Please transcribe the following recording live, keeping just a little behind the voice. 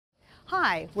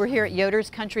Hi, we're here at Yoder's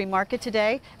Country Market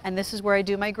today, and this is where I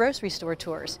do my grocery store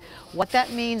tours. What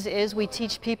that means is we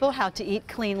teach people how to eat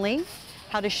cleanly,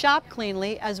 how to shop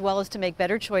cleanly, as well as to make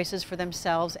better choices for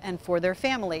themselves and for their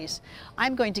families.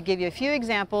 I'm going to give you a few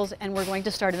examples, and we're going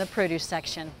to start in the produce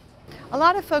section. A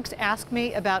lot of folks ask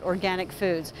me about organic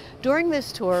foods. During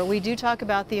this tour, we do talk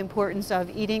about the importance of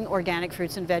eating organic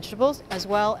fruits and vegetables, as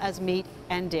well as meat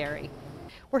and dairy.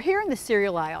 We're here in the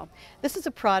cereal aisle. This is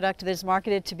a product that is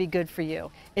marketed to be good for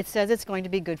you. It says it's going to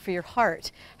be good for your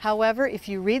heart. However, if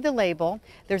you read the label,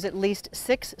 there's at least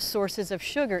 6 sources of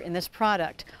sugar in this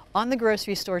product. On the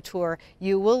grocery store tour,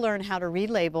 you will learn how to read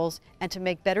labels and to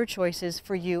make better choices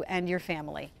for you and your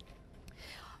family.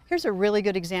 Here's a really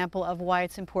good example of why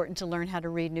it's important to learn how to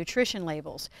read nutrition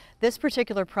labels. This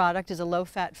particular product is a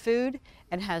low-fat food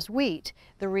and has wheat.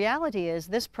 The reality is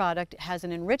this product has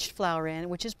an enriched flour in,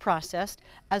 which is processed,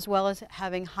 as well as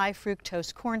having high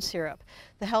fructose corn syrup.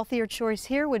 The healthier choice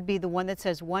here would be the one that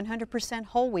says 100%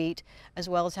 whole wheat, as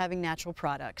well as having natural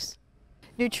products.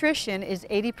 Nutrition is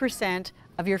 80%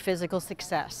 of your physical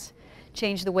success.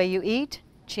 Change the way you eat,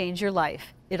 change your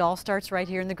life. It all starts right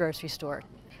here in the grocery store.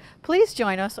 Please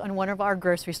join us on one of our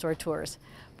grocery store tours,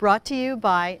 brought to you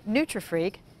by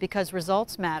Nutrifreak, because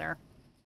results matter.